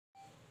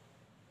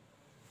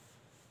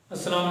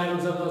अस्सलाम वालेकुम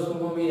सब दोस्तों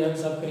को, उम्मीद है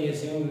सब खैरियत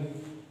से होंगे।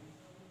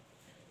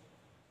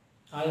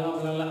 आज हम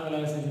अपना अगला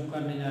लेसन शुरू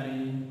करने जा रहे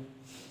हैं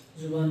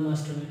जुबान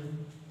मास्टर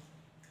में।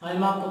 आज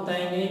हम आपको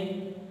बताएंगे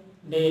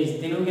डेज,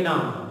 दिनों के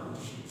नाम।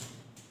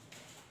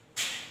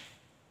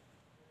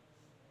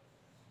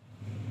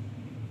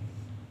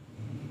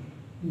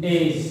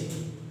 डेज,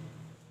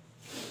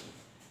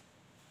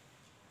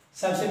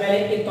 सबसे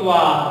पहले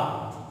इतवार।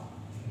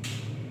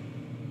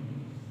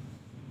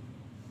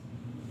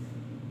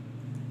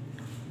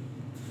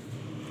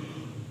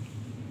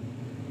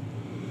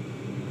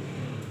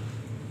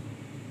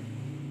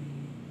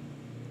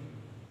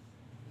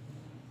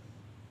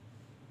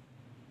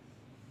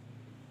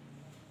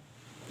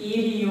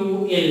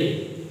 EUL,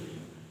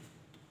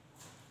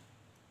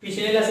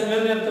 पिछले लेसन में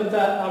हमने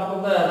आपको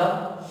बताया था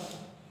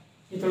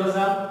कि थोड़ा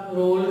सा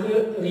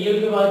रियल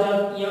के बाद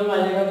जब ये आ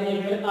जाएगा तो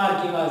ये फिर आर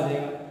की आवाज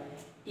देगा।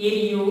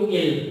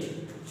 EUL,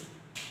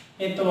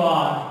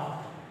 इतवार।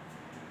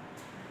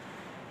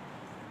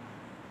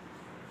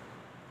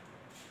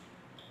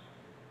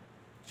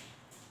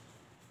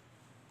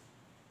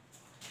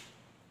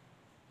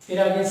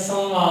 फिर आगे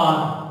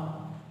सोमवार।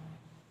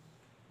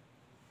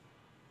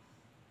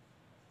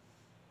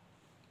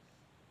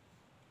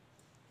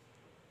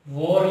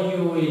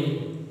 वॉरयूल,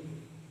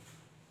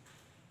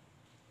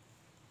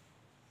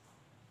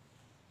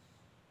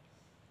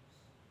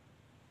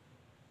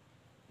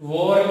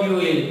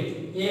 वॉरयूल,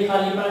 ये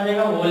खाली पड़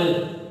जाएगा वोल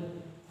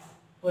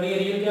और ये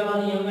रियल के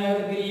बाद ये होगा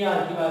तो फिर ये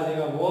आर की बात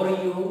देगा।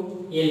 वॉरयूल,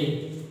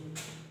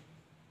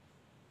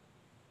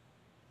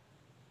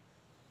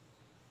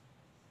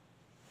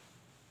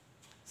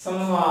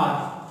 सोमवार।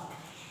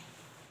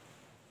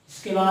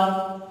 इसके बाद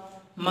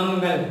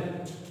मंगल,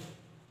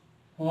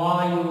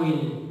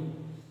 वायुल।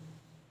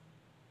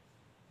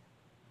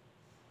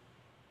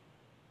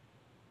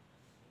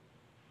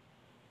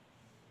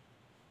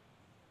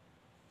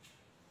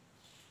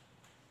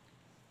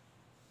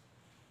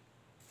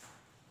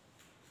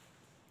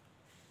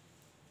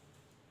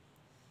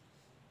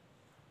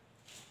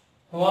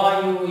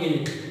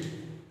 वायुल,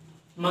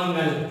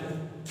 मंगल।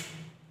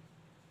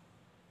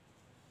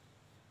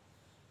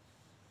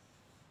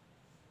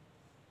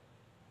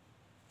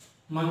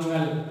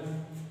 मंगल।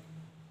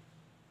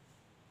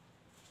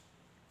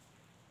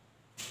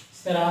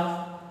 इस तरह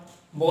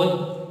बुध,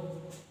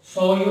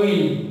 सोयुल,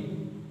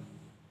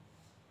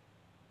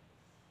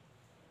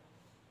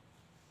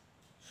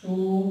 सु,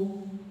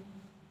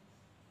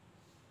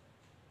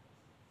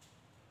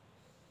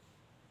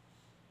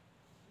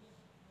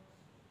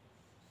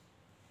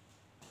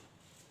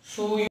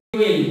 सुयुल,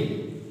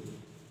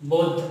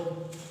 बुध।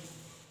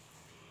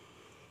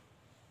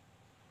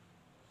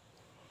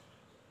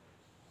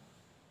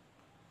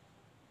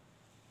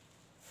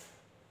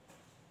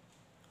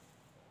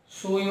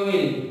 सुयुल,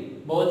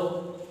 बुध।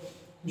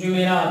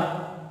 जुमेरात,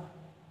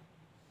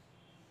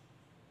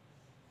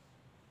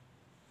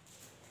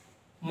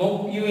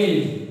 मुक्युल,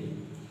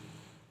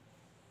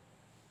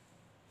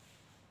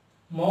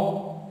 मुक,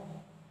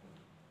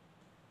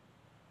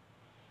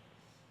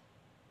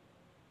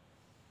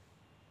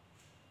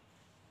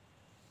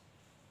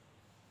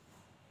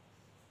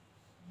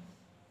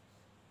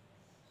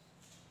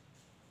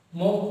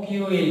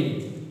 मुक्युल,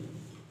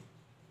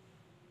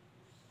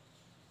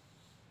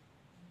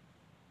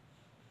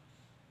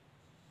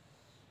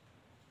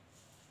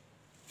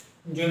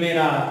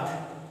 जुमेरात।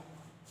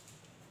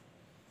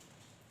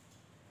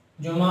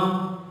 जुमा,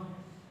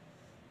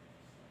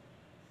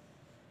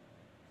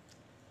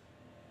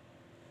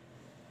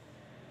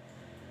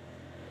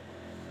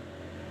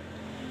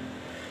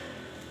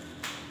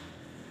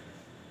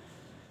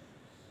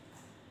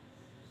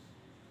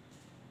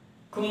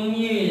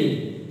 कुम्युल,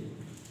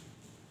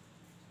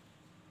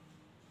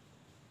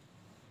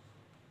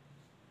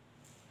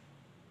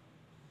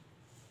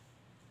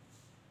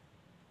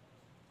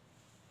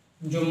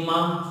 जुम्मा,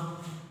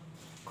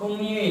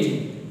 कुम्युल,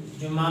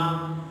 जुम्मा।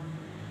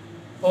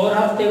 और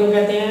हफ्ते को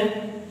कहते हैं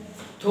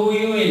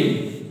थुयुल।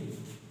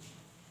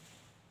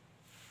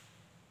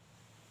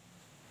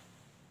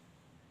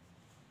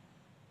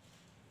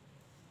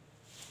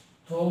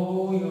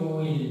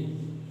 थुयुल,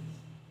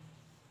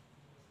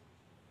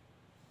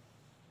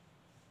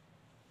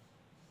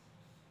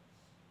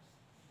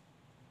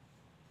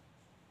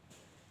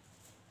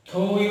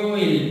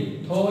 थुयुल,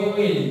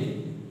 थुयुल,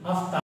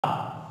 हफ्ता।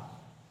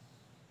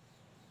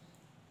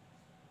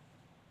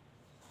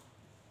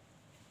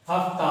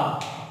 हफ्ता।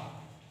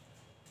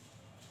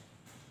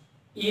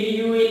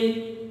 इरयुल,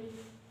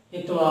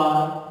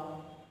 इतवार।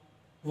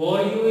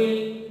 वॉरयुल,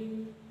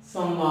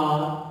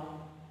 सोमवार।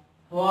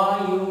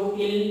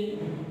 वायुल,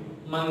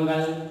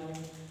 मंगल।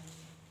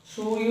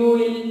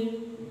 सुयुल,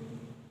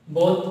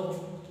 बुध।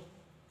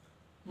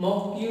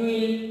 मुक्युल,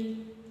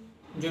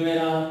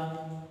 जुमेरात।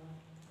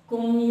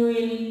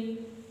 कुम्युल,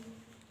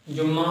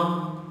 जुम्मा।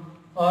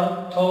 और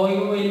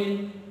थोयुल,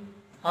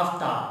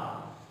 हफ्ता।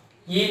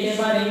 ये थे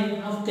हमारे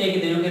हफ्ते के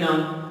दिनों के नाम।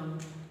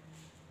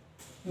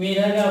 उम्मीद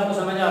है कि आपको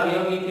समझ आ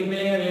गया होगी। फिर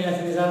मिलेंगे अगले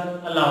लेसन के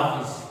साथ। अल्लाह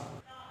हाफिज।